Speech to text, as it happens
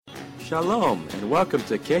Shalom, and welcome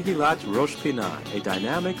to Kehilat Rosh Pinah, a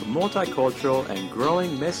dynamic, multicultural, and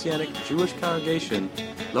growing Messianic Jewish congregation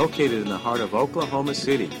located in the heart of Oklahoma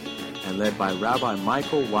City and led by Rabbi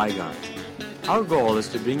Michael Weigand. Our goal is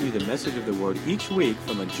to bring you the message of the Word each week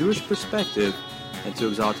from a Jewish perspective and to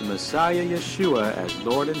exalt the Messiah Yeshua as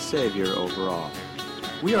Lord and Savior over all.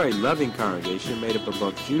 We are a loving congregation made up of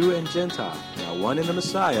both Jew and Gentile, now one in the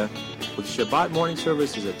Messiah, with Shabbat morning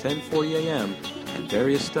services at 10:40 a.m., and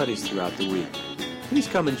various studies throughout the week. Please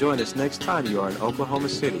come and join us next time you are in Oklahoma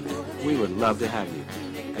City. We would love to have you.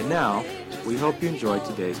 And now, we hope you enjoyed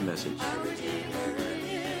today's message.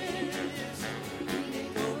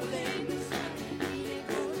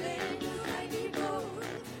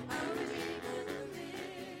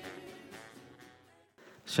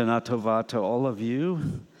 Shana Tova to all of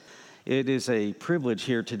you. It is a privilege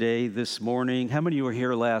here today, this morning. How many of you were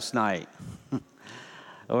here last night?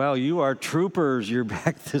 Well, you are troopers. You're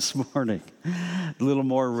back this morning. A little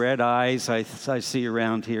more red eyes I see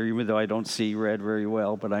around here, even though I don't see red very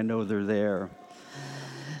well, but I know they're there.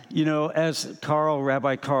 You know, as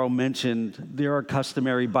Rabbi Carl mentioned, there are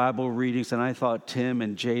customary Bible readings, and I thought Tim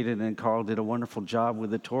and Jaden and Carl did a wonderful job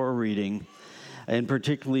with the Torah reading, and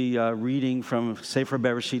particularly reading from Sefer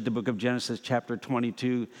Bereshit, the book of Genesis, chapter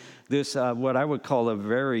 22. This, what I would call a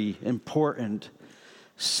very important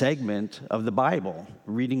segment of the Bible,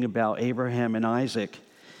 reading about Abraham and Isaac.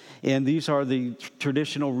 And these are the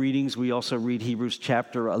traditional readings. We also read Hebrews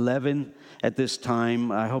chapter 11 at this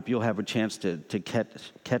time. I hope you'll have a chance to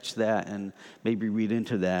catch that and maybe read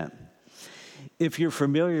into that. If you're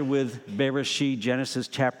familiar with Bereshit, Genesis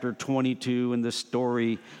chapter 22, and the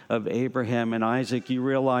story of Abraham and Isaac, you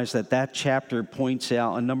realize that chapter points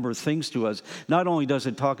out a number of things to us. Not only does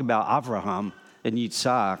it talk about Abraham and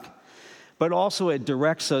Yitzhak, but also it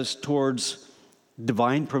directs us towards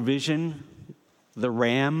divine provision, the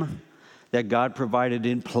ram that God provided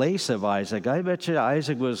in place of Isaac. I bet you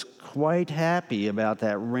Isaac was quite happy about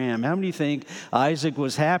that ram. How many think Isaac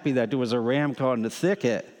was happy that there was a ram caught in the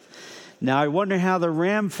thicket? Now, I wonder how the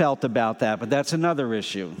ram felt about that, but that's another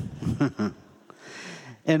issue.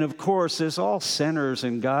 And of course, this all centers,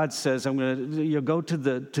 and God says, "I'm going to go to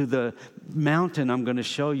the mountain. I'm going to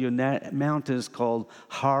show you." And that mountain is called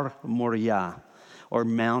Har Moriyah, or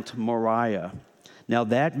Mount Moriyah. Now,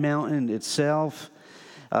 that mountain itself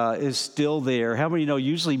is still there. How many know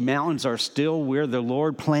usually mountains are still where the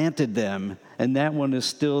Lord planted them? And that one is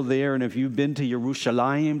still there. And if you've been to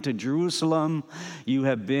Yerushalayim, to Jerusalem, you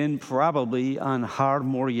have been probably on Har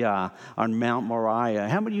Moriyah, on Mount Moriyah.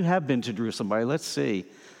 How many of you have been to Jerusalem? All right, let's see.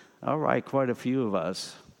 All right, quite a few of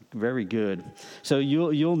us. Very good. So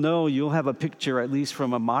you'll have a picture, at least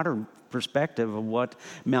from a modern perspective, of what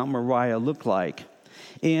Mount Moriyah looked like.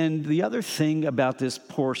 And the other thing about this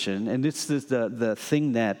portion, and this is the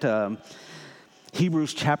thing that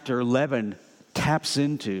Hebrews chapter 11 taps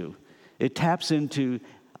into. It taps into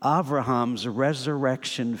Abraham's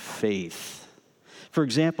resurrection faith. For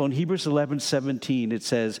example, in Hebrews 11:17, it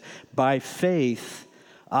says, "By faith,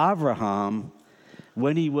 Abraham,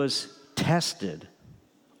 when he was tested,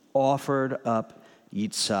 offered up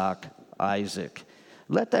Yitzhak, Isaac."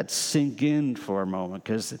 Let that sink in for a moment,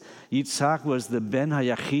 because Yitzhak was the Ben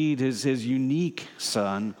HaYachid, his unique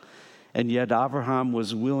son, and yet Abraham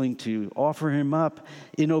was willing to offer him up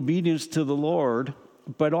in obedience to the Lord.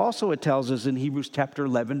 But also it tells us in Hebrews chapter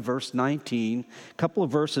 11, verse 19, a couple of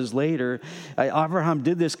verses later, Abraham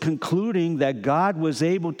did this concluding that God was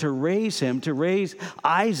able to raise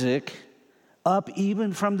Isaac up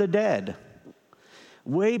even from the dead.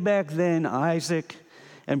 Way back then, Isaac,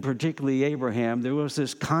 and particularly Abraham, there was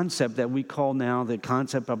this concept that we call now the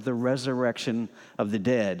concept of the resurrection of the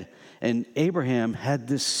dead. And Abraham had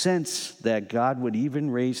this sense that God would even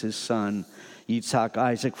raise his son, Yitzhak,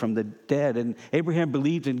 Isaac, from the dead. And Abraham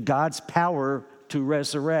believed in God's power to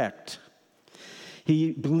resurrect.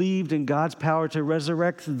 He believed in God's power to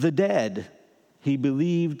resurrect the dead. He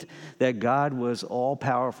believed that God was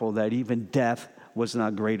all-powerful, that even death was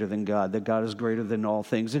not greater than God, that God is greater than all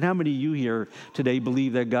things. And how many of you here today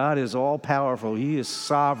believe that God is all-powerful? He is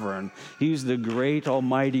sovereign. He's the great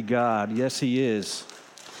almighty God. Yes, he is.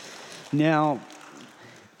 Now,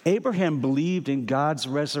 Abraham believed in God's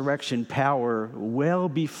resurrection power well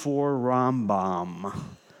before Rambam.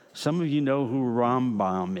 Some of you know who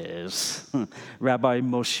Rambam is. Rabbi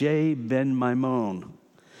Moshe ben Maimon.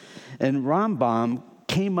 And Rambam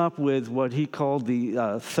came up with what he called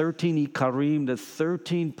the 13 Ikarim, the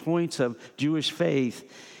 13 points of Jewish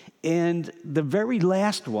faith. And the very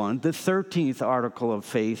last one, the 13th article of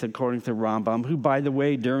faith, according to Rambam, who, by the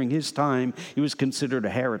way, during his time, he was considered a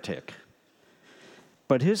heretic.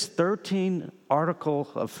 But his 13th article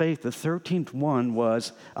of faith, the 13th one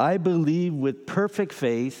was, I believe with perfect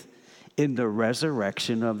faith in the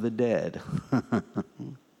resurrection of the dead.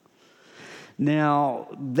 Now,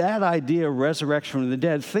 that idea of resurrection from the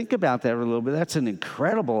dead, think about that a little bit. That's an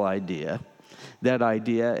incredible idea, that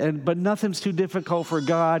idea. But nothing's too difficult for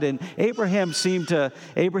God. And Abraham seemed to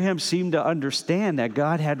understand that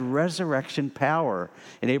God had resurrection power,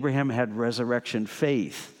 and Abraham had resurrection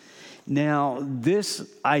faith. Now, this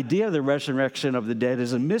idea of the resurrection of the dead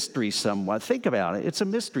is a mystery somewhat. Think about it. It's a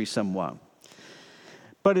mystery somewhat.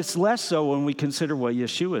 But it's less so when we consider what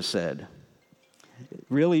Yeshua said. It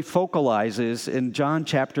really focalizes in John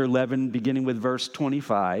chapter 11, beginning with verse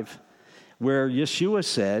 25, where Yeshua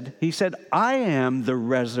said, he said, I am the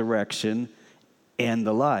resurrection and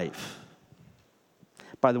the life.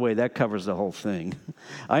 By the way, that covers the whole thing.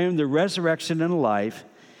 I am the resurrection and the life.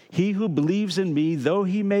 He who believes in me, though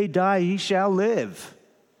he may die, he shall live.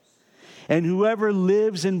 And whoever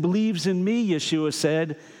lives and believes in me, Yeshua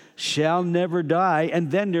said, shall never die.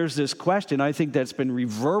 And then there's this question, I think that's been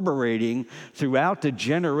reverberating throughout the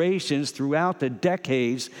generations, throughout the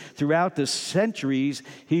decades, throughout the centuries.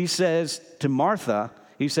 He says to Martha,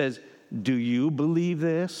 he says, do you believe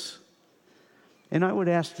this? And I would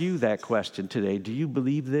ask you that question today. Do you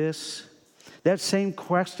believe this? That same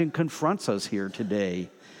question confronts us here today.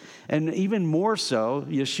 And even more so,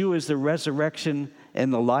 Yeshua is the resurrection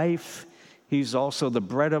and the life. He's also the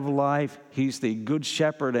bread of life. He's the good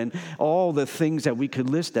shepherd, and all the things that we could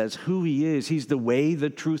list as who he is. He's the way,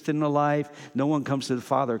 the truth, and the life. No one comes to the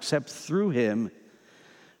Father except through him.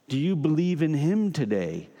 Do you believe in him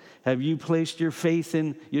today? Have you placed your faith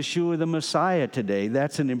in Yeshua the Messiah today?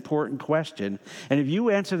 That's an important question. And if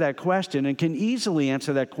you answer that question and can easily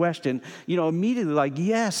answer that question, immediately like,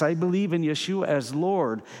 yes, I believe in Yeshua as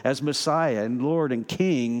Lord, as Messiah and Lord and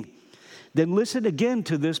King, then listen again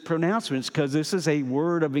to this pronouncement, because this is a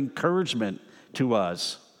word of encouragement to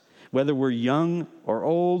us. Whether we're young or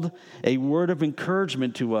old, a word of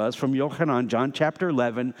encouragement to us from Yochanan, John chapter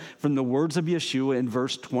 11, from the words of Yeshua in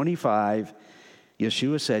verse 25.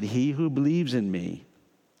 Yeshua said, he who believes in me,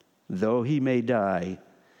 though he may die,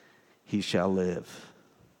 he shall live.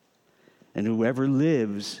 And whoever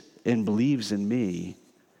lives and believes in me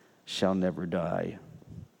shall never die.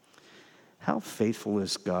 How faithful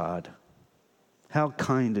is God? How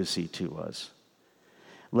kind is he to us?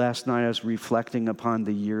 Last night I was reflecting upon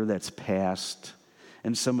the year that's passed,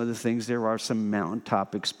 and some of the things, there are some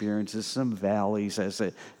mountaintop experiences, some valleys, as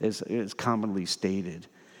is commonly stated.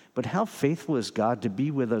 But how faithful is God to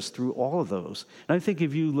be with us through all of those? And I think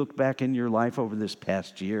if you look back in your life over this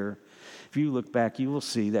past year, if you look back, you will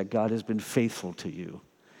see that God has been faithful to you.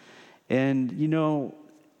 And,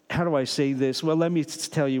 how do I say this? Well, let me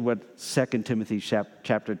tell you what 2 Timothy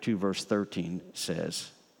chapter 2, verse 13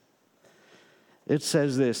 says. It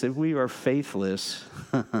says this, if we are faithless,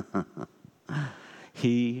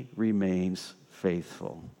 he remains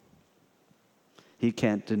faithful. He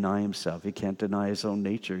can't deny himself. He can't deny his own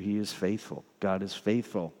nature. He is faithful. God is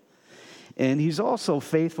faithful. And he's also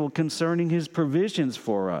faithful concerning his provisions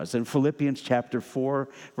for us. In Philippians chapter 4,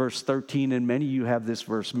 verse 13, and many of you have this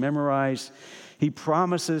verse memorized, he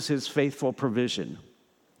promises his faithful provision.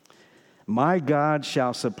 My God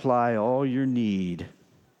shall supply all your need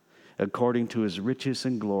according to his riches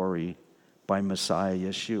and glory by Messiah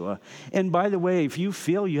Yeshua. And by the way, if you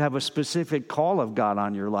feel you have a specific call of God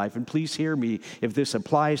on your life, and please hear me if this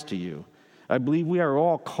applies to you, I believe we are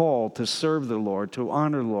all called to serve the Lord, to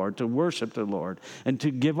honor the Lord, to worship the Lord, and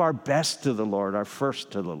to give our best to the Lord, our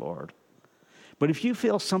first to the Lord. But if you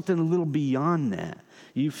feel something a little beyond that,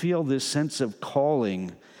 you feel this sense of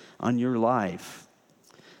calling on your life,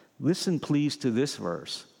 listen please to this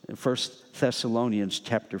verse, in 1 Thessalonians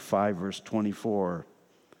chapter 5, verse 24.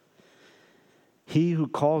 He who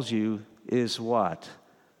calls you is what?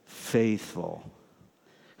 Faithful,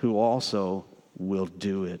 who also will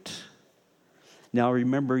do it. Now,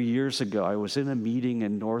 remember years ago, I was in a meeting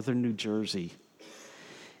in northern New Jersey.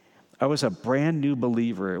 I was a brand new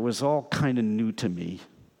believer. It was all kind of new to me.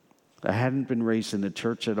 I hadn't been raised in the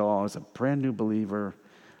church at all. I was a brand new believer,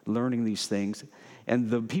 learning these things. And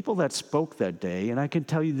the people that spoke that day, and I can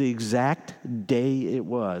tell you the exact day it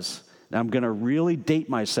was. Now, I'm going to really date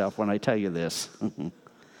myself when I tell you this.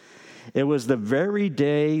 It was the very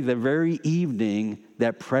day, the very evening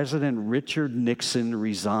that President Richard Nixon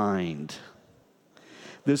resigned.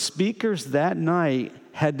 The speakers that night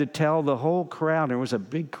had to tell the whole crowd, there was a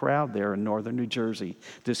big crowd there in northern New Jersey,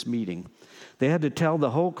 this meeting. They had to tell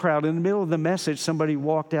the whole crowd. In the middle of the message, somebody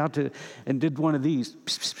walked out and did one of these.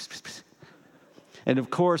 And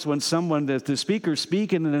of course, when the speaker's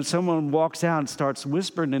speaking and then someone walks out and starts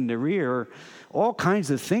whispering in their ear, all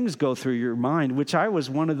kinds of things go through your mind, which I was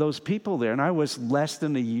one of those people there. And I was less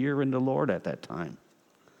than a year in the Lord at that time.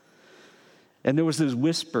 And there was this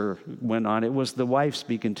whisper went on. It was the wife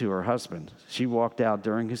speaking to her husband. She walked out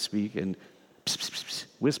during his speak and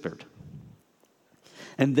whispered.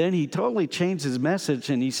 And then he totally changed his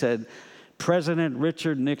message and he said, President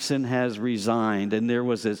Richard Nixon has resigned. And there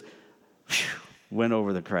was this, went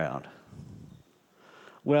over the crowd.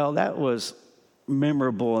 Well, that was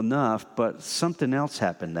memorable enough, but something else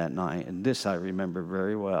happened that night, and this I remember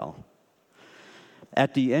very well.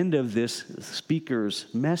 At the end of this speaker's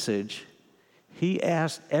message, he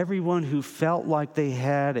asked everyone who felt like they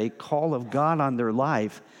had a call of God on their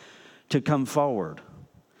life to come forward.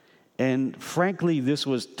 And frankly, this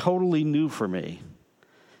was totally new for me,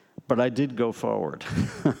 but I did go forward.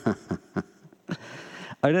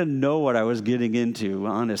 I didn't know what I was getting into,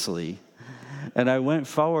 honestly. And I went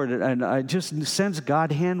forward, and I just sensed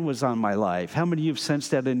God's hand was on my life. How many of you have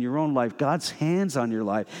sensed that in your own life? God's hand's on your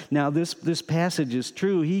life. Now, this passage is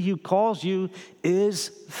true. He who calls you is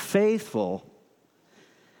faithful,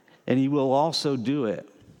 and he will also do it.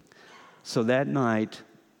 So that night,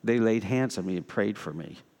 they laid hands on me and prayed for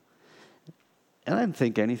me. And I didn't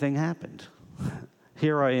think anything happened.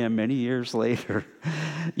 Here I am many years later,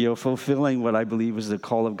 fulfilling what I believe is the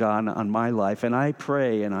call of God on my life. And I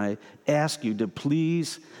pray and I ask you to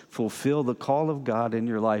please fulfill the call of God in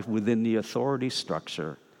your life within the authority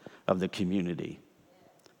structure of the community.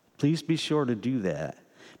 Please be sure to do that.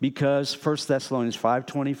 Because 1 Thessalonians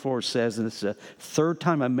 5:24 says, and it's the third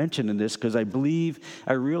time I'm mentioning this because I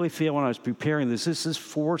really feel when I was preparing this is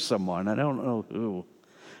for someone. I don't know who.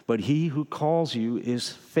 But he who calls you is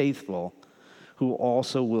faithful, who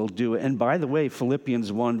also will do it. And by the way,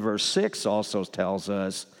 Philippians 1 verse 6 also tells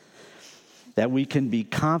us that we can be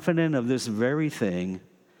confident of this very thing,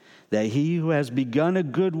 that he who has begun a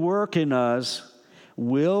good work in us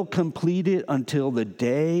will complete it until the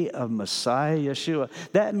day of Messiah Yeshua.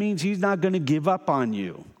 That means he's not going to give up on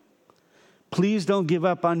you. Please don't give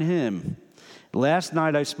up on him. Last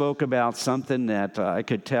night I spoke about something that I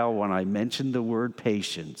could tell when I mentioned the word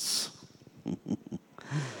patience.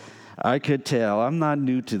 I could tell, I'm not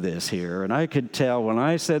new to this here, and I could tell when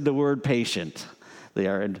I said the word patient, they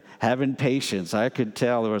are having patience, I could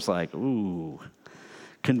tell there was like, ooh,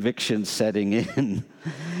 conviction setting in.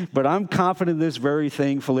 But I'm confident this very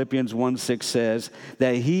thing, Philippians 1:6 says,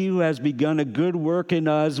 that he who has begun a good work in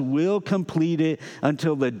us will complete it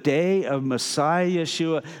until the day of Messiah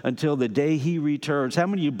Yeshua, until the day he returns. How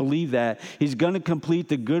many of you believe that? He's going to complete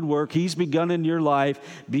the good work he's begun in your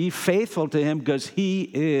life. Be faithful to him because he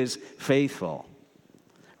is faithful.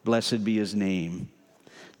 Blessed be his name.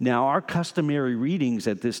 Now, our customary readings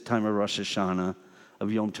at this time of Rosh Hashanah,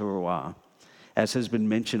 of Yom Teruah, as has been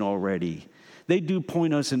mentioned already, they do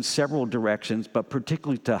point us in several directions, but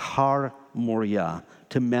particularly to Har Moriyah,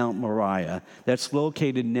 to Mount Moriyah. That's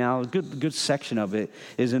located now, a good section of it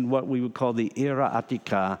is in what we would call the Ira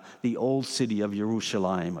Atika, the old city of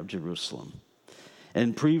Jerusalem.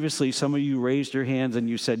 And previously, some of you raised your hands and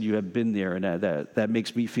you said you have been there, and that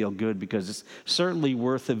makes me feel good because it's certainly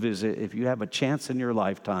worth a visit if you have a chance in your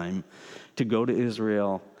lifetime to go to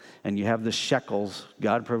Israel and you have the shekels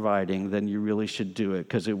God providing, then you really should do it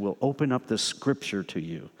because it will open up the scripture to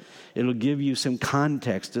you. It'll give you some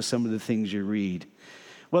context to some of the things you read.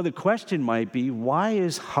 Well, the question might be, why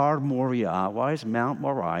is Har Moriyah, why is Mount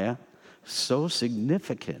Moriyah so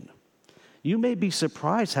significant? You may be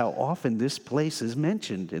surprised how often this place is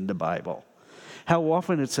mentioned in the Bible, how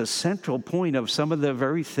often it's a central point of some of the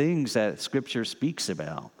very things that Scripture speaks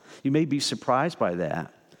about. You may be surprised by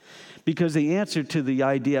that. Because the answer to the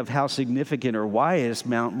idea of how significant or why is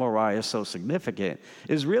Mount Moriyah so significant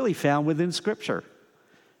is really found within Scripture.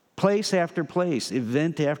 Place after place,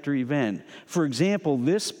 event after event. For example,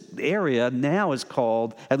 this area now is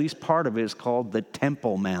called, at least part of it is called the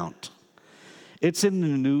Temple Mount. It's in the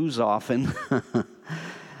news often,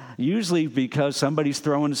 usually because somebody's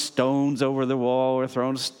throwing stones over the wall or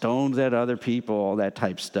throwing stones at other people, all that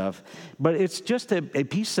type stuff. But it's just a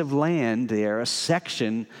piece of land there, a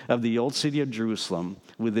section of the old city of Jerusalem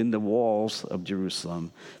within the walls of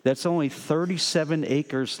Jerusalem that's only 37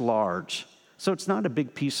 acres large. So it's not a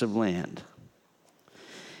big piece of land.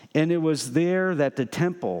 And it was there that the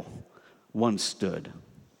temple once stood.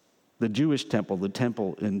 The Jewish temple, the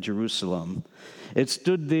temple in Jerusalem. It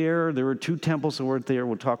stood there. There were two temples that were there.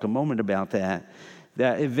 We'll talk a moment about that.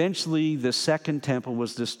 That eventually the second temple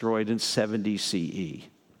was destroyed in 70 CE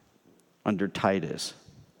under Titus.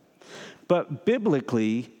 But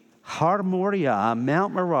biblically, Har Moriyah,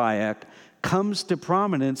 Mount Moriyah, comes to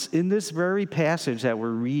prominence in this very passage that we're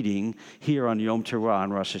reading here on Yom Teruah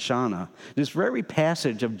on Rosh Hashanah. This very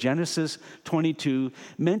passage of Genesis 22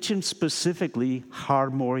 mentions specifically Har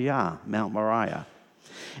Moriah, Mount Moriah.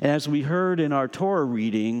 And as we heard in our Torah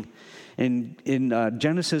reading, in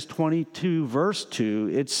Genesis 22, verse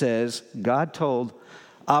 2, it says, God told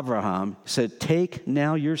Abraham, he said, take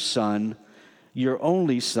now your son, your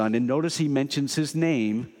only son, and notice he mentions his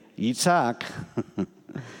name, Yitzhak.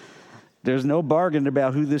 There's no bargain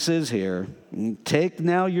about who this is here. Take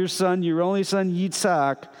now your son, your only son,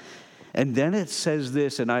 Yitzhak. And then it says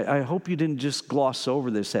this, and I hope you didn't just gloss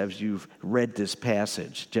over this as you've read this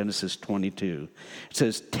passage, Genesis 22. It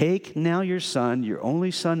says, take now your son, your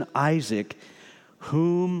only son, Isaac,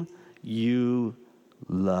 whom you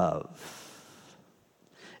love.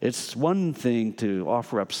 It's one thing to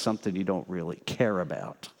offer up something you don't really care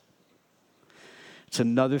about. It's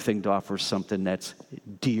another thing to offer something that's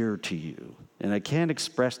dear to you. And I can't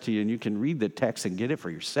express to you, and you can read the text and get it for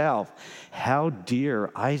yourself, how dear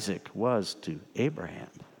Isaac was to Abraham.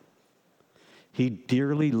 He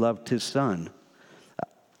dearly loved his son.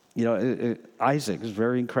 Isaac is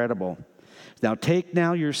very incredible. Now take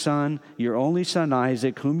now your son, your only son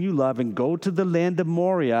Isaac, whom you love, and go to the land of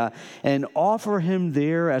Moriah and offer him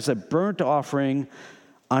there as a burnt offering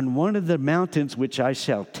on one of the mountains which I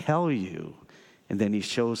shall tell you. And then he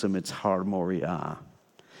shows him it's Har Moriah.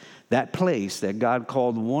 That place that God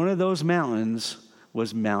called one of those mountains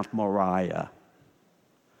was Mount Moriyah.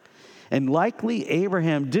 And likely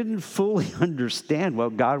Abraham didn't fully understand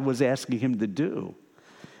what God was asking him to do.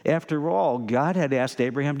 After all, God had asked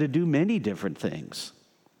Abraham to do many different things.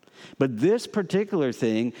 But this particular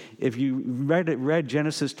thing, if you read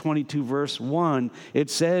Genesis 22, verse 1, it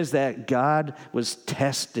says that God was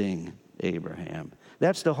testing Abraham.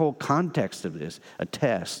 That's the whole context of this, a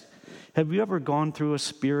test. Have you ever gone through a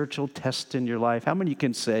spiritual test in your life? How many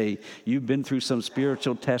can say you've been through some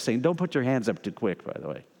spiritual testing? Don't put your hands up too quick, by the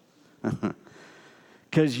way.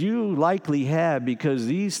 Because you likely have, because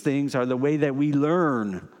these things are the way that we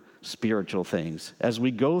learn spiritual things as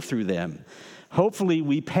we go through them. Hopefully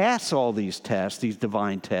we pass all these tests, these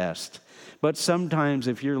divine tests. But sometimes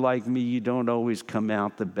if you're like me, you don't always come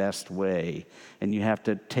out the best way, and you have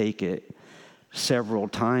to take it several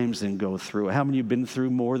times and go through. How many have been through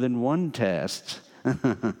more than one test?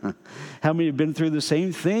 How many have been through the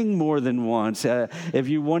same thing more than once? If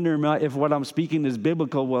you wonder if what I'm speaking is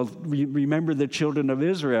biblical, well, remember the children of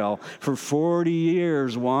Israel for 40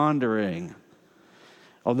 years wandering.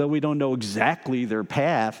 Although we don't know exactly their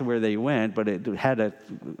path where they went, but it had a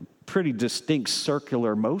pretty distinct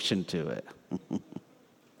circular motion to it.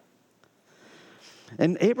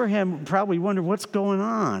 And Abraham probably wondered, what's going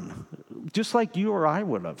on? Just like you or I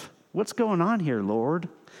would have. What's going on here, Lord?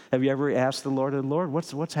 Have you ever asked the Lord,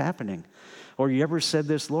 what's happening? Or you ever said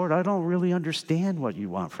this, Lord, I don't really understand what you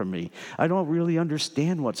want from me. I don't really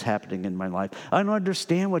understand what's happening in my life. I don't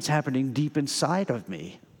understand what's happening deep inside of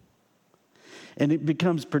me. And it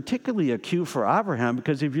becomes particularly acute for Abraham,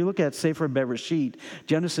 because if you look at Sefer Bereshit,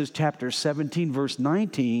 Genesis chapter 17, verse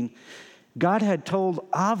 19, God had told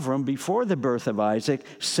Avram before the birth of Isaac,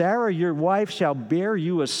 Sarah, your wife, shall bear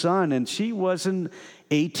you a son, and she wasn't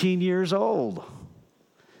 18 years old.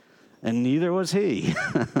 And neither was he.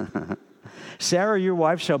 Sarah, your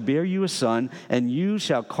wife, shall bear you a son, and you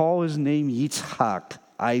shall call his name Yitzhak,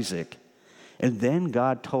 Isaac. And then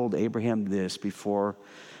God told Abraham this before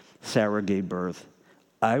Sarah gave birth.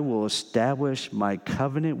 I will establish my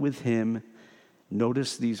covenant with him.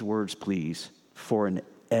 Notice these words, please. For an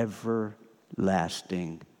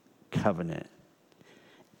everlasting covenant.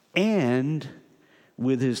 And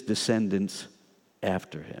with his descendants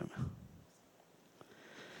after him.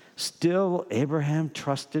 Still, Abraham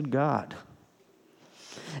trusted God.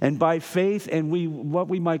 And by faith and what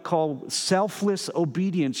we might call selfless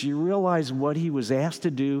obedience, you realize what he was asked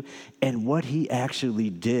to do and what he actually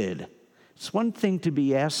did. It's one thing to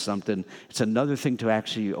be asked something. It's another thing to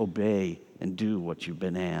actually obey and do what you've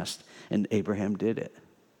been asked. And Abraham did it.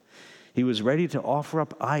 He was ready to offer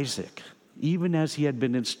up Isaac, even as he had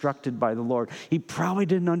been instructed by the Lord. He probably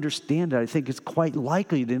didn't understand it. I think it's quite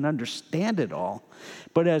likely he didn't understand it all.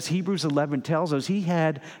 But as Hebrews 11 tells us, he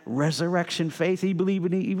had resurrection faith. He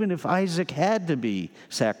believed even if Isaac had to be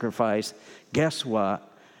sacrificed, guess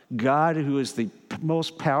what? God, who is the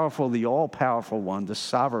most powerful, the all-powerful one, the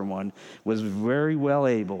sovereign one, was very well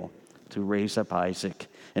able to raise up Isaac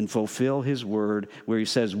and fulfill his word where he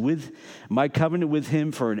says, with my covenant with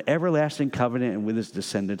him for an everlasting covenant and with his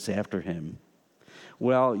descendants after him.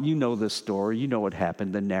 Well, you know the story. You know what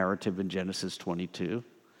happened, the narrative in Genesis 22.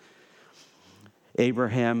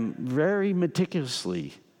 Abraham very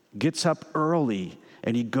meticulously gets up early,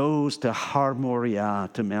 and he goes to Har Moriah,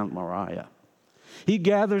 to Mount Moriah. He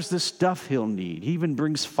gathers the stuff he'll need. He even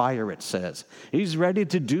brings fire, it says. He's ready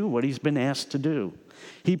to do what he's been asked to do.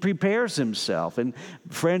 He prepares himself. And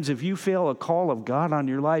friends, if you feel a call of God on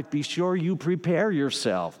your life, be sure you prepare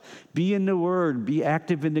yourself. Be in the Word. Be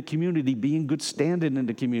active in the community. Be in good standing in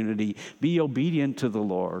the community. Be obedient to the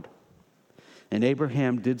Lord. And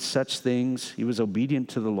Abraham did such things. He was obedient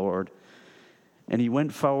to the Lord. And he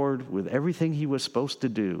went forward with everything he was supposed to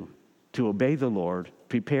do to obey the Lord,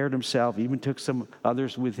 prepared himself, even took some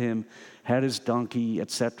others with him, had his donkey,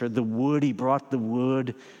 etc. The wood, he brought the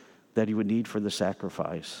wood that he would need for the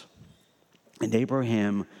sacrifice. And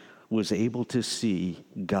Abraham was able to see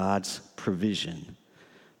God's provision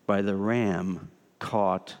by the ram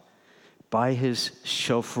caught by his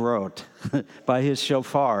shofarot, by his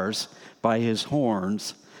shofars, by his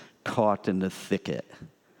horns, caught in the thicket.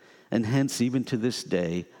 And hence, even to this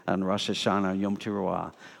day, on Rosh Hashanah, Yom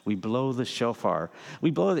Teruah, we blow the shofar.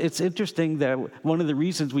 It's interesting that one of the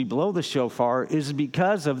reasons we blow the shofar is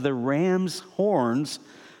because of the ram's horns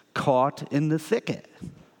caught in the thicket.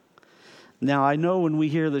 Now, I know when we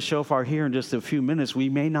hear the shofar here in just a few minutes, we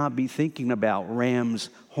may not be thinking about ram's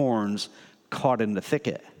horns caught in the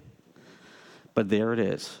thicket. But there it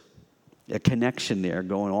is, a connection there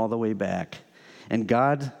going all the way back. And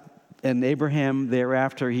God and Abraham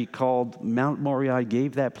thereafter, he called Mount Moriyah,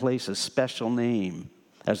 gave that place a special name,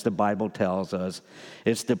 as the Bible tells us.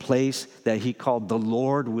 It's the place that he called the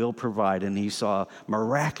Lord will provide, and he saw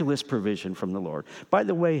miraculous provision from the Lord. By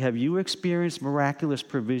the way, have you experienced miraculous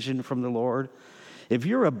provision from the Lord? If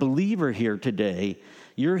you're a believer here today,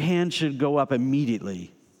 your hand should go up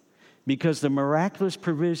immediately, because the miraculous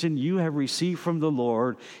provision you have received from the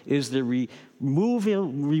Lord is the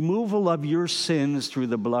removal of your sins through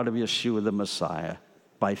the blood of Yeshua the Messiah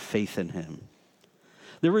by faith in him.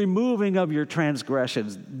 The removing of your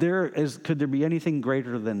transgressions. Could there be anything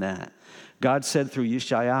greater than that? God said through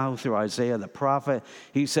Yeshayahu, through Isaiah the prophet,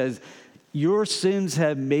 he says, your sins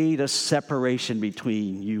have made a separation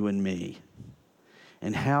between you and me.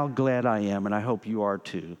 And how glad I am, and I hope you are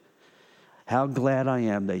too, how glad I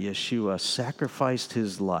am that Yeshua sacrificed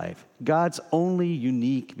his life. God's only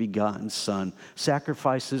unique begotten Son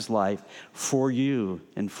sacrificed his life for you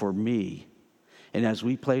and for me. And as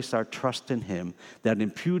we place our trust in him, that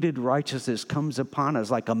imputed righteousness comes upon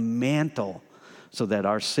us like a mantle, so that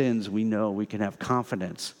our sins, we know we can have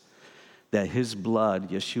confidence that his blood,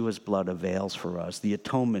 Yeshua's blood, avails for us. The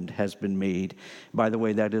atonement has been made. By the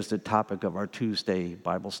way, that is the topic of our Tuesday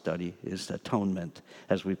Bible study, is atonement,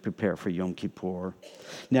 as we prepare for Yom Kippur.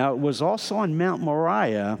 Now, it was also on Mount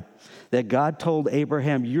Moriyah that God told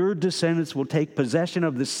Abraham, your descendants will take possession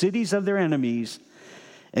of the cities of their enemies,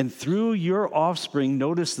 and through your offspring,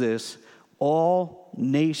 notice this, all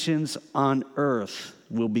nations on earth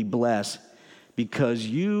will be blessed, because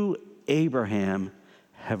you, Abraham,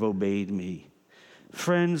 have obeyed me.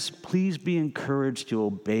 Friends, please be encouraged to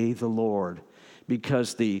obey the Lord,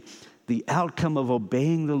 because the outcome of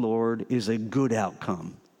obeying the Lord is a good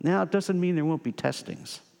outcome. Now, it doesn't mean there won't be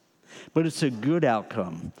testings, but it's a good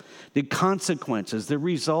outcome. The consequences, the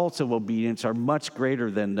results of obedience are much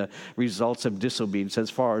greater than the results of disobedience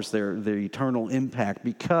as far as their eternal impact,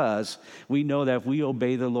 because we know that if we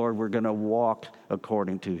obey the Lord, we're going to walk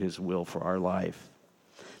according to his will for our life.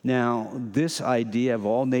 Now, this idea of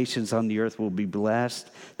all nations on the earth will be blessed,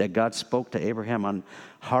 that God spoke to Abraham on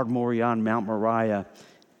Har Moriah, on Mount Moriyah,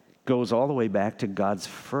 goes all the way back to God's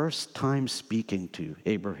first time speaking to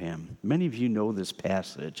Abraham. Many of you know this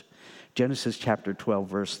passage. Genesis chapter 12,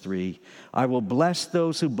 verse 3. I will bless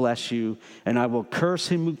those who bless you, and I will curse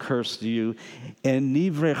him who cursed you. And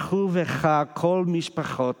nivrechu vecha kol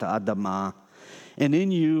mishpachot adama. And in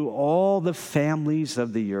you all the families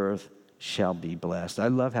of the earth shall be blessed. I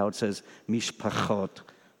love how it says mishpachot,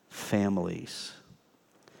 families.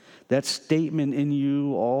 That statement, in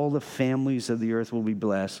you all the families of the earth will be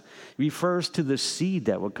blessed, refers to the seed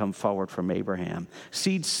that will come forward from Abraham.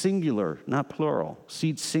 Seed singular, not plural.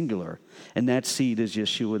 Seed singular. And that seed is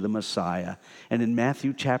Yeshua the Messiah. And in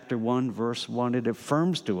Matthew chapter 1, verse 1, it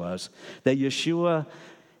affirms to us that Yeshua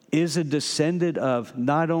is a descendant of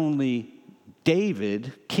not only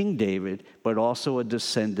David, King David, but also a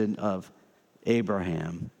descendant of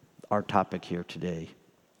Abraham, our topic here today.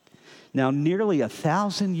 Now, nearly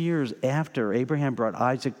 1,000 years after Abraham brought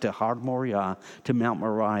Isaac to Har Moriah, to Mount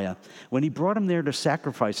Moriyah, when he brought him there to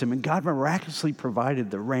sacrifice him, and God miraculously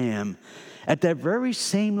provided the ram, at that very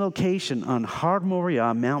same location on Har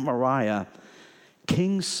Moriah, Mount Moriyah,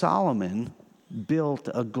 King Solomon built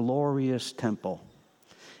a glorious temple.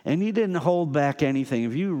 And he didn't hold back anything.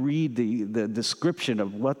 If you read the description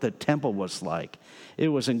of what the temple was like, it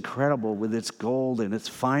was incredible with its gold and its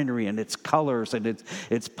finery and its colors and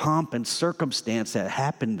its pomp and circumstance that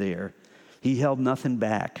happened there. He held nothing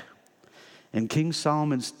back. And King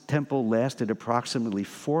Solomon's temple lasted approximately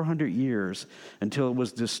 400 years until it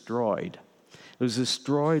was destroyed. It was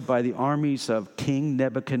destroyed by the armies of King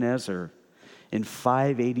Nebuchadnezzar in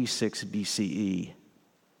 586 BCE.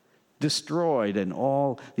 Destroyed, and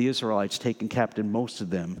all the Israelites taken captive, most of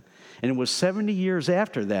them. And it was 70 years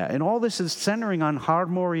after that. And all this is centering on Har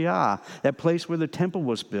Moriah, that place where the temple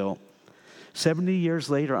was built. 70 years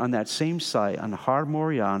later, on that same site, on Har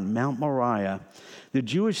Moriah, on Mount Moriyah, the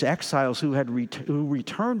Jewish exiles who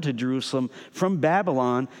returned to Jerusalem from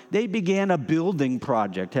Babylon, they began a building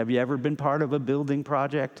project. Have you ever been part of a building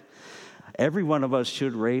project? Every one of us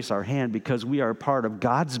should raise our hand because we are part of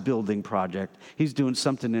God's building project. He's doing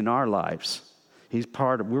something in our lives.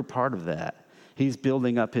 We're part of that. He's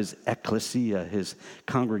building up his ecclesia, his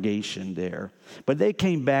congregation there. But they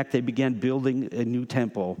came back, they began building a new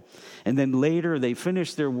temple. And then later they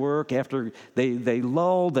finished their work after they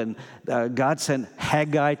lulled, and God sent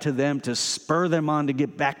Haggai to them to spur them on to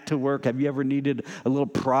get back to work. Have you ever needed a little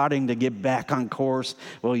prodding to get back on course?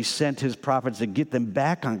 Well, he sent his prophets to get them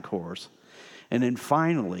back on course. And then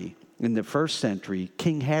finally, in the first century,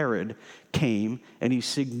 King Herod came and he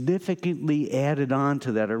significantly added on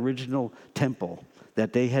to that original temple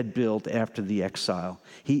that they had built after the exile.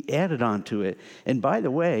 He added on to it. And by the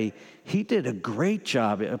way, he did a great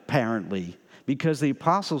job, apparently, because the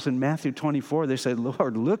apostles in Matthew 24, they said,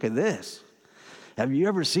 Lord, look at this. Have you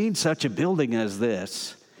ever seen such a building as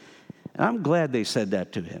this? And I'm glad they said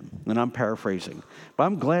that to him. And I'm paraphrasing. But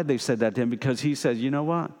I'm glad they said that to him because he said, you know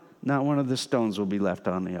what? Not one of the stones will be left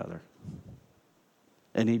on the other.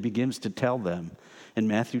 And he begins to tell them in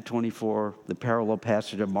Matthew 24, the parallel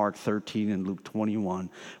passage of Mark 13 and Luke 21,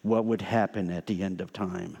 what would happen at the end of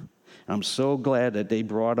time. I'm so glad that they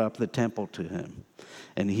brought up the temple to him.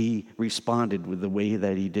 And he responded with the way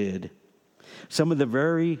that he did. Some of the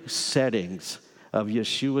very settings of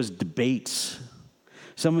Yeshua's debates,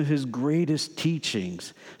 some of his greatest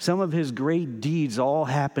teachings, some of his great deeds all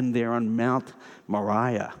happened there on Mount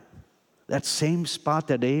Moriyah. That same spot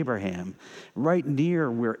that Abraham, right near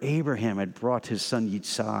where Abraham had brought his son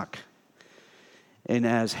Yitzhak. And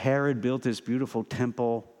as Herod built this beautiful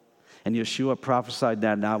temple, and Yeshua prophesied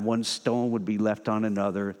that not one stone would be left on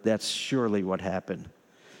another, that's surely what happened.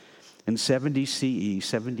 In 70 CE,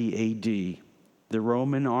 70 AD, the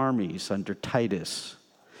Roman armies under Titus,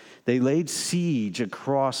 they laid siege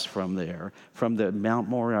across from there, from the Mount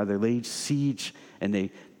Moriyah. They laid siege, and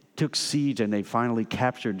they took siege, and they finally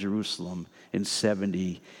captured Jerusalem in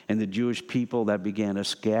 70. And the Jewish people, that began a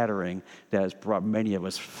scattering that has brought many of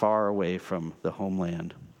us far away from the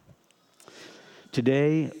homeland.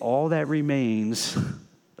 Today, all that remains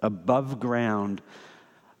above ground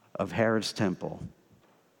of Herod's temple,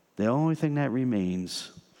 the only thing that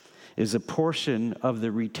remains is a portion of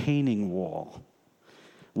the retaining wall.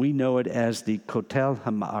 We know it as the Kotel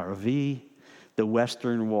HaMa'aravi, the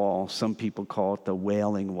Western Wall. Some people call it the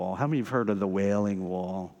Wailing Wall. How many have heard of the Wailing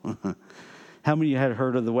Wall? How many had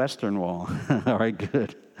heard of the Western Wall? All right,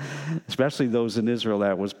 good. Especially those in Israel,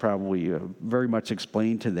 that was probably very much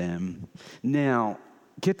explained to them. Now,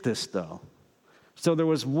 get this though. So there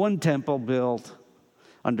was one temple built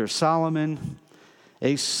under Solomon,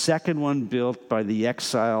 a second one built by the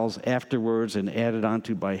exiles afterwards and added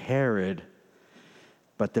onto by Herod.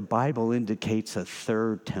 But the Bible indicates a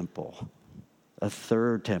third temple. A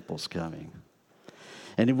third temple's coming.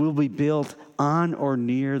 And it will be built on or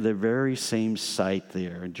near the very same site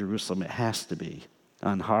there in Jerusalem. It has to be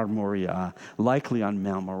on Har Moriah, likely on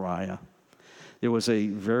Mount Moriyah. There was a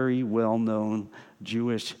very well-known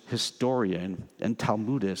Jewish historian and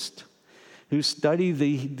Talmudist who studied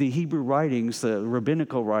the Hebrew writings, the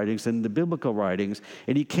rabbinical writings, and the biblical writings,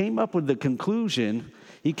 and he came up with the conclusion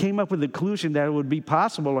that it would be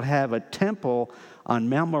possible to have a temple on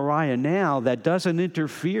Mount Moriyah now that doesn't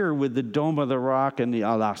interfere with the Dome of the Rock and the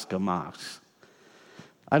Alaska Mosque.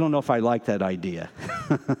 I don't know if I like that idea.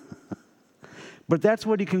 But that's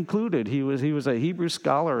what he concluded. He was a Hebrew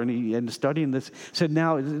scholar, and studying this said,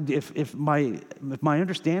 now, if my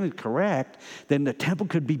understanding is correct, then the temple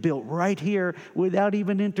could be built right here without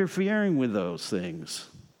even interfering with those things.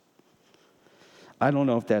 I don't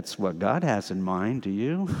know if that's what God has in mind. Do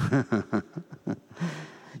you?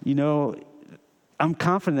 You know, I'm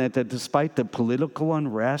confident that despite the political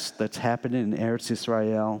unrest that's happening in Eretz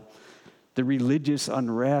Israel, the religious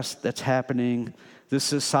unrest that's happening, the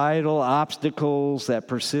societal obstacles that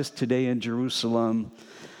persist today in Jerusalem,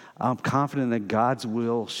 I'm confident that God's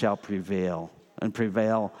will shall prevail and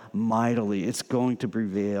prevail mightily. It's going to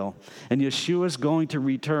prevail. And Yeshua is going to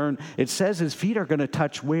return. It says his feet are going to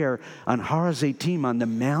touch where? On Har Zaitim, on the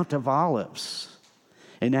Mount of Olives.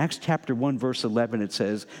 In Acts chapter 1, verse 11, it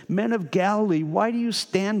says, "Men of Galilee, why do you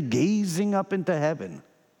stand gazing up into heaven?"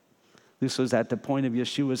 This was at the point of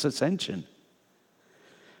Yeshua's ascension.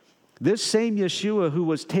 "This same Yeshua who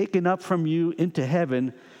was taken up from you into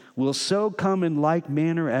heaven will so come in like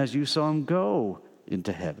manner as you saw him go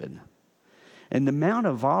into heaven." And the Mount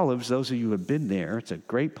of Olives, those of you who have been there, it's a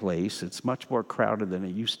great place. It's much more crowded than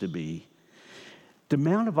it used to be. The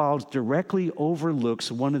Mount of Olives directly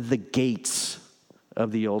overlooks one of the gates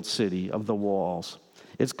of the old city, of the walls.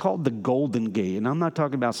 It's called the Golden Gate, and I'm not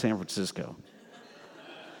talking about San Francisco.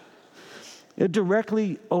 It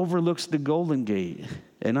directly overlooks the Golden Gate.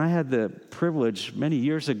 And I had the privilege many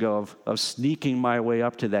years ago of sneaking my way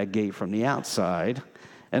up to that gate from the outside.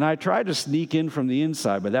 And I tried to sneak in from the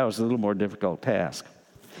inside, but that was a little more difficult task.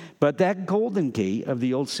 But that Golden Gate of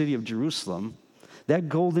the old city of Jerusalem, that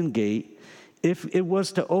Golden Gate, if it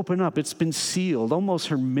was to open up, it's been sealed, almost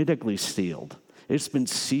hermetically sealed. It's been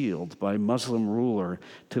sealed by a Muslim ruler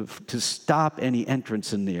to stop any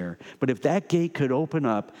entrance in there. But if that gate could open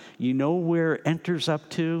up, you know where it enters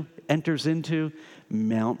into?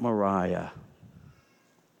 Mount Moriyah.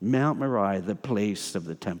 Mount Moriyah, the place of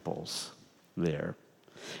the temples there.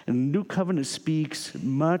 And the New Covenant speaks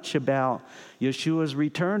much about Yeshua's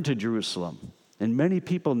return to Jerusalem. And many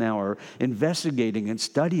people now are investigating and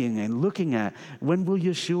studying and looking at when will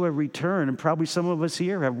Yeshua return? And probably some of us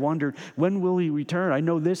here have wondered, when will he return? I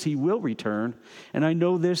know this, he will return. And I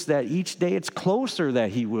know this, that each day it's closer that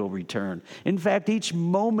he will return. In fact, each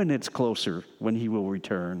moment it's closer when he will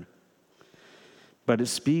return. But it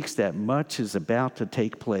speaks that much is about to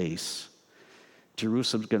take place.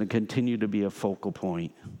 Jerusalem's going to continue to be a focal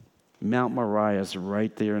point. Mount Moriyah is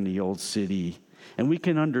right there in the old city. And we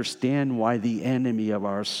can understand why the enemy of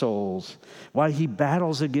our souls, why he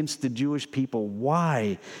battles against the Jewish people,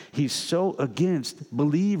 why he's so against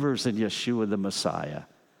believers in Yeshua the Messiah.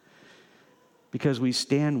 Because we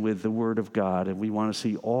stand with the Word of God and we want to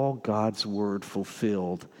see all God's Word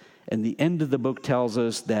fulfilled. And the end of the book tells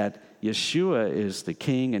us that Yeshua is the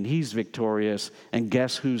king and he's victorious. And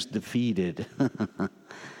guess who's defeated?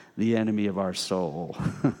 The enemy of our soul.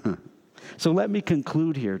 So let me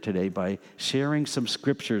conclude here today by sharing some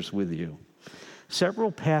scriptures with you.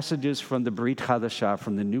 Several passages from the Brit Hadashah,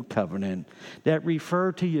 from the New Covenant, that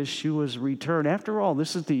refer to Yeshua's return. After all,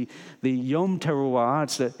 this is the Yom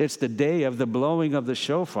Teruah. It's the day of the blowing of the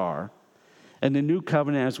shofar. And the New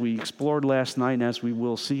Covenant, as we explored last night, and as we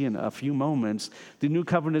will see in a few moments, the New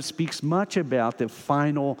Covenant speaks much about the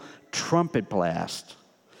final trumpet blast,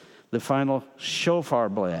 the final shofar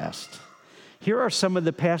blast. Here are some of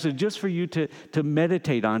the passages just for you to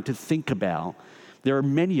meditate on, to think about. There are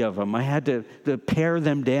many of them. I had to pare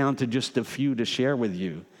them down to just a few to share with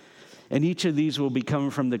you. And each of these will be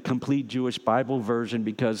coming from the Complete Jewish Bible version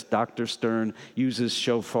because Dr. Stern uses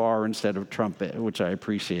shofar instead of trumpet, which I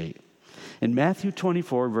appreciate. In Matthew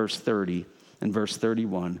 24, verse 30 and verse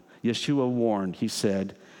 31, Yeshua warned, he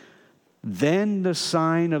said, "Then the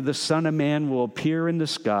sign of the Son of Man will appear in the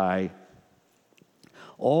sky.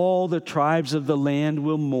 All the tribes of the land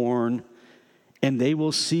will mourn, and they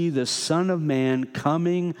will see the Son of Man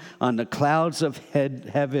coming on the clouds of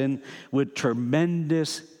heaven with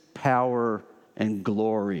tremendous power and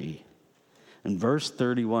glory." In verse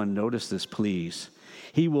 31, notice this, please.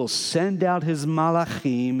 "He will send out his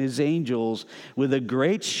malachim, his angels, with a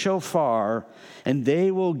great shofar, and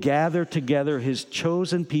they will gather together his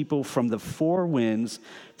chosen people from the four winds,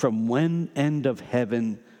 from one end of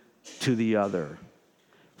heaven to the other."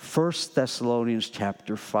 1 Thessalonians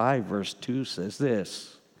chapter 5, verse 2 says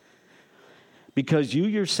this, "Because you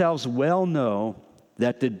yourselves well know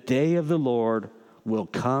that the day of the Lord will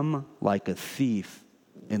come like a thief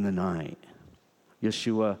in the night."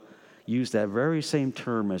 Yeshua used that very same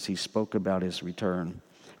term as he spoke about his return.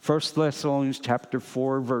 1 Thessalonians chapter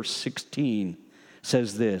 4, verse 16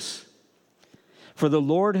 says this, "For the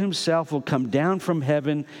Lord himself will come down from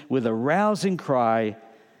heaven with a rousing cry,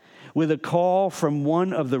 with a call from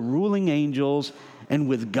one of the ruling angels, and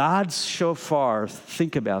with God's shofar."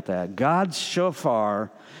 Think about that. God's shofar.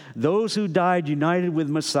 Those who died united with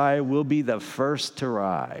Messiah will be the first to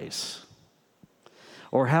rise.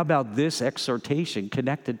 Or how about this exhortation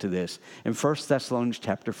connected to this? In 1 Thessalonians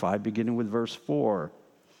chapter 5, beginning with verse 4.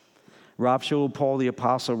 Rav Shaul Paul the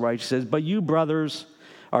Apostle writes, says, "But you, brothers,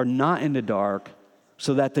 are not in the dark,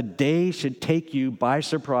 so that the day should take you by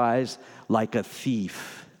surprise like a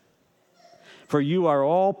thief. For you are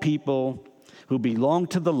all people who belong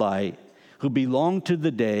to the light, who belong to the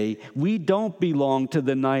day. We don't belong to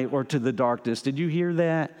the night or to the darkness. Did you hear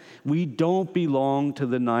that? We don't belong to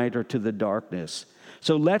the night or to the darkness.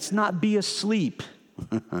 So let's not be asleep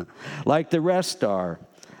like the rest are.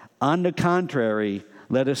 On the contrary,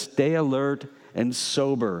 let us stay alert and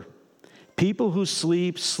sober. People who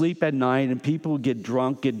sleep, sleep at night, and people who get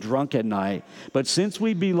drunk at night. But since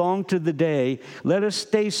we belong to the day, let us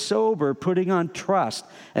stay sober, putting on trust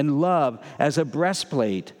and love as a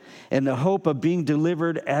breastplate, and the hope of being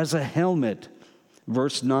delivered as a helmet.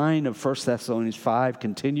 Verse 9 of 1 Thessalonians 5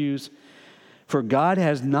 continues, for God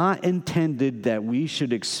has not intended that we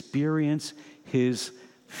should experience his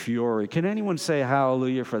fury. Can anyone say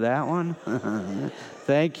hallelujah for that one?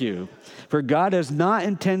 Thank you. For God has not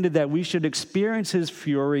intended that we should experience his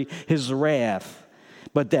fury, his wrath,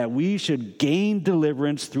 but that we should gain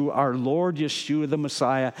deliverance through our Lord Yeshua the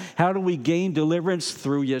Messiah. How do we gain deliverance?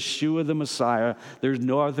 Through Yeshua the Messiah. There's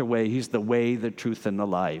no other way. He's the way, the truth, and the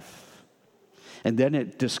life. And then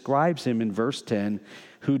it describes him in verse 10,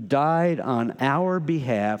 who died on our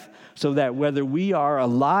behalf, so that whether we are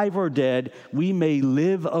alive or dead, we may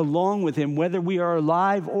live along with him, whether we are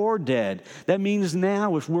alive or dead. That means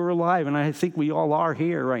now, if we're alive, and I think we all are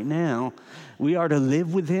here right now, we are to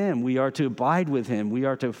live with him. We are to abide with him. We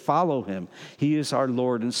are to follow him. He is our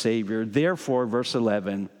Lord and Savior. Therefore, verse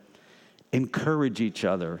 11, encourage each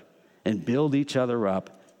other and build each other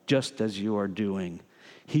up, just as you are doing.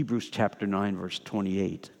 Hebrews chapter 9, verse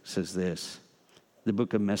 28 says this, the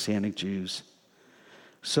book of Messianic Jews.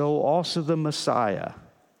 So also the Messiah,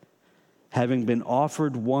 having been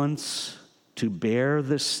offered once to bear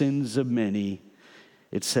the sins of many,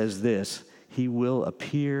 it says this, he will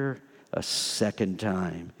appear a second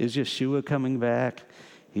time. Is Yeshua coming back?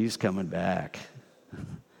 He's coming back.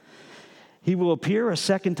 He will appear a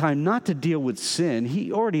second time, not to deal with sin.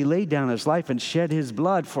 He already laid down his life and shed his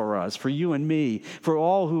blood for us, for you and me, for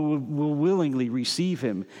all who will willingly receive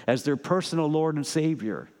him as their personal Lord and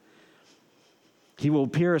Savior. He will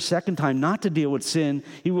appear a second time, not to deal with sin.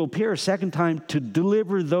 He will appear a second time to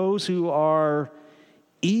deliver those who are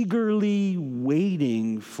eagerly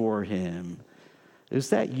waiting for him. Is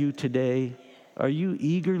that you today? Are you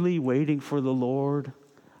eagerly waiting for the Lord?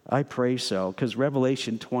 I pray so, because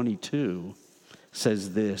Revelation 22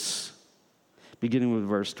 says this, beginning with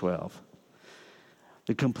verse 12.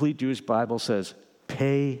 The complete Jewish Bible says,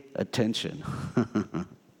 pay attention,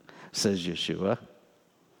 says Yeshua.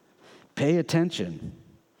 Pay attention.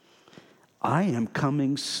 I am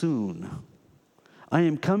coming soon. I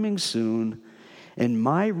am coming soon, and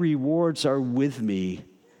my rewards are with me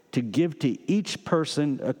to give to each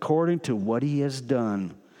person according to what he has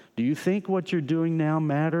done. Do you think what you're doing now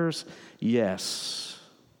matters? Yes.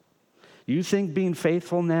 Do you think being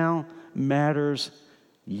faithful now matters?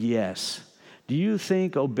 Yes. Do you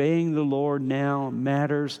think obeying the Lord now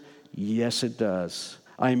matters? Yes, it does.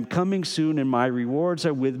 I am coming soon, and my rewards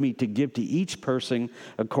are with me to give to each person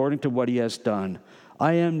according to what he has done.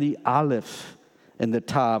 I am the Aleph and the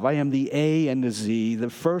Tav. I am the A and the Z,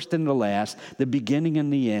 the first and the last, the beginning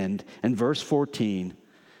and the end. And verse 14,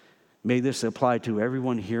 may this apply to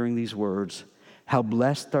everyone hearing these words. How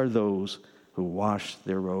blessed are those who wash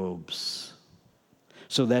their robes,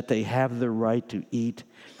 so that they have the right to eat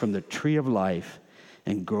from the tree of life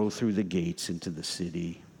and go through the gates into the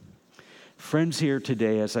city. Friends, here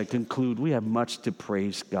today, as I conclude, we have much to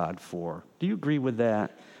praise God for. Do you agree with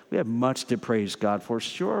that? We have much to praise God for.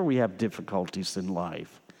 Sure, we have difficulties in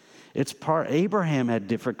life. Abraham had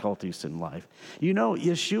difficulties in life. You know,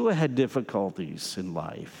 Yeshua had difficulties in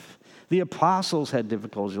life. The apostles had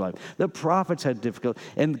difficulties in life. The prophets had difficulties.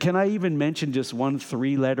 And can I even mention just one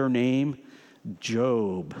 3-letter name?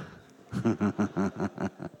 Job.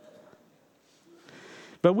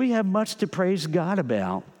 But we have much to praise God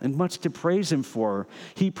about and much to praise him for.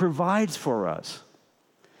 He provides for us.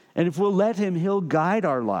 And if we'll let him, he'll guide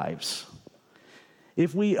our lives.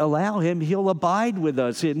 If we allow him, he'll abide with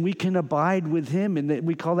us, and we can abide with him. And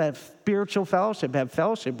we call that spiritual fellowship, have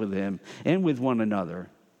fellowship with him and with one another.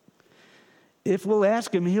 If we'll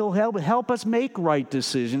ask him, he'll help us make right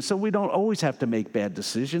decisions so we don't always have to make bad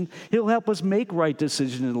decisions. He'll help us make right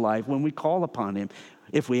decisions in life when we call upon him.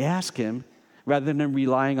 If we ask him, rather than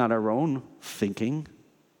relying on our own thinking.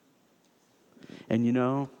 And you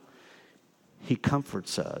know, he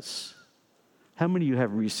comforts us. How many of you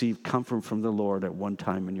have received comfort from the Lord at one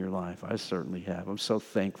time in your life? I certainly have. I'm so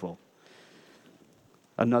thankful.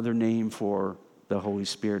 Another name for the Holy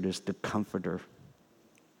Spirit is the Comforter.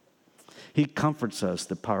 He comforts us,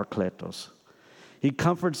 the Parakletos. He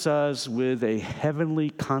comforts us with a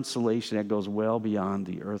heavenly consolation that goes well beyond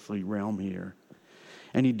the earthly realm here.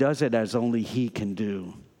 And he does it as only he can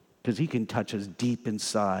do, because he can touch us deep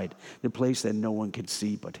inside, the place that no one can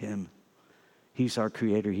see but him. He's our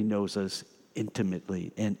creator. He knows us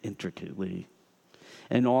intimately and intricately.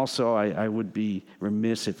 And also, I would be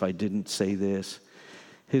remiss if I didn't say this.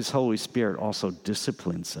 His Holy Spirit also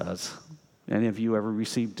disciplines us. Any of you ever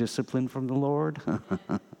received discipline from the Lord?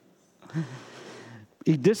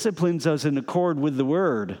 He disciplines us in accord with the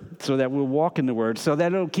Word so that we'll walk in the Word, so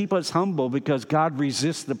that it'll keep us humble, because God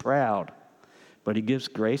resists the proud, but he gives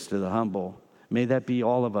grace to the humble. May that be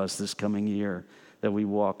all of us this coming year, that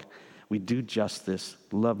we do justice,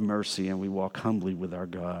 love mercy, and we walk humbly with our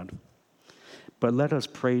God. But let us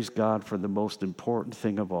praise God for the most important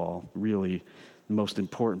thing of all, really, the most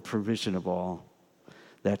important provision of all.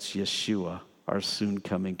 That's Yeshua, our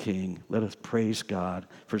soon-coming King. Let us praise God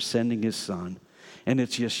for sending his Son. And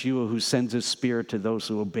it's Yeshua who sends his Spirit to those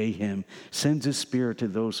who obey him. Sends his Spirit to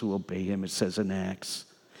those who obey him, it says in Acts.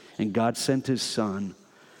 And God sent his Son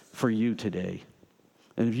for you today.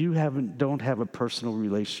 And if you don't have a personal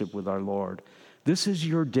relationship with our Lord, this is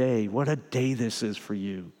your day. What a day this is for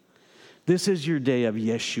you. This is your day of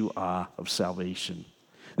Yeshua, of salvation.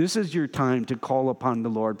 This is your time to call upon the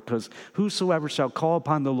Lord, because whosoever shall call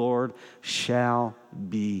upon the Lord shall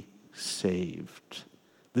be saved.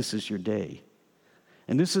 This is your day.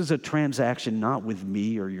 And this is a transaction not with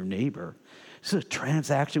me or your neighbor. This is a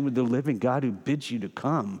transaction with the living God who bids you to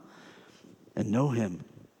come and know him.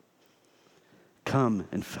 Come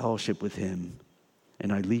and fellowship with him.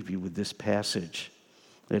 And I leave you with this passage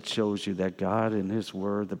that shows you that God and his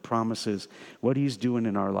word, the promises, what he's doing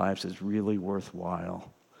in our lives is really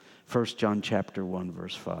worthwhile. 1 John chapter 1,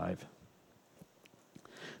 verse 5.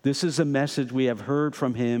 This is a message we have heard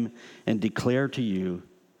from him and declare to you,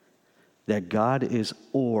 that God is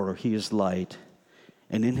Or, he is light,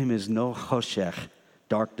 and in him is no choshech,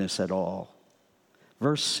 darkness at all.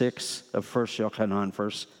 Verse 6 of 1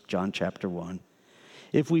 John chapter 1.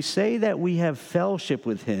 If we say that we have fellowship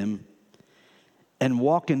with him and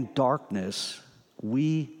walk in darkness,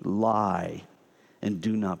 we lie and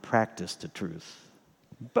do not practice the truth.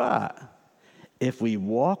 But if we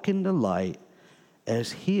walk in the light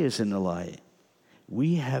as he is in the light,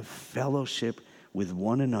 we have fellowship with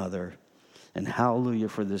one another. And hallelujah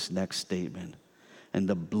for this next statement. And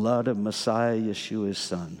the blood of Messiah Yeshua, his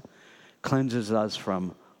Son, cleanses us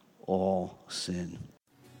from all sin.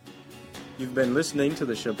 You've been listening to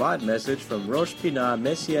the Shabbat message from Rosh Pinah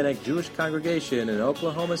Messianic Jewish Congregation in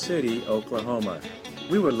Oklahoma City, Oklahoma.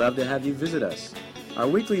 We would love to have you visit us. Our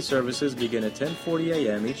weekly services begin at 10:40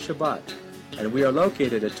 a.m. each Shabbat, and we are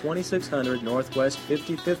located at 2600 Northwest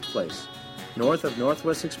 55th Place, north of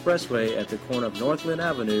Northwest Expressway at the corner of Northland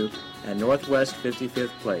Avenue and Northwest 55th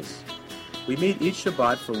Place. We meet each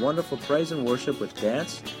Shabbat for wonderful praise and worship with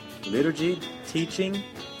dance, liturgy, teaching,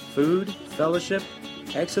 food, fellowship,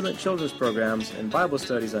 excellent children's programs, and Bible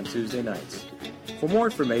studies on Tuesday nights. For more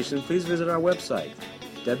information, please visit our website,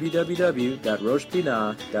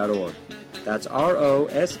 www.roshpinah.org. That's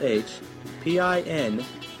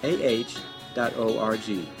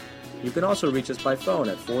ROSHPINAH.org. You can also reach us by phone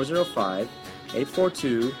at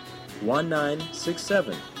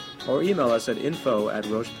 405-842-1967 or email us at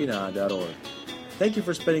info@roshpinah.org. Thank you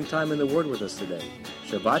for spending time in the Word with us today.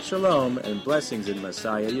 Shabbat Shalom and blessings in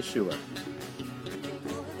Messiah Yeshua.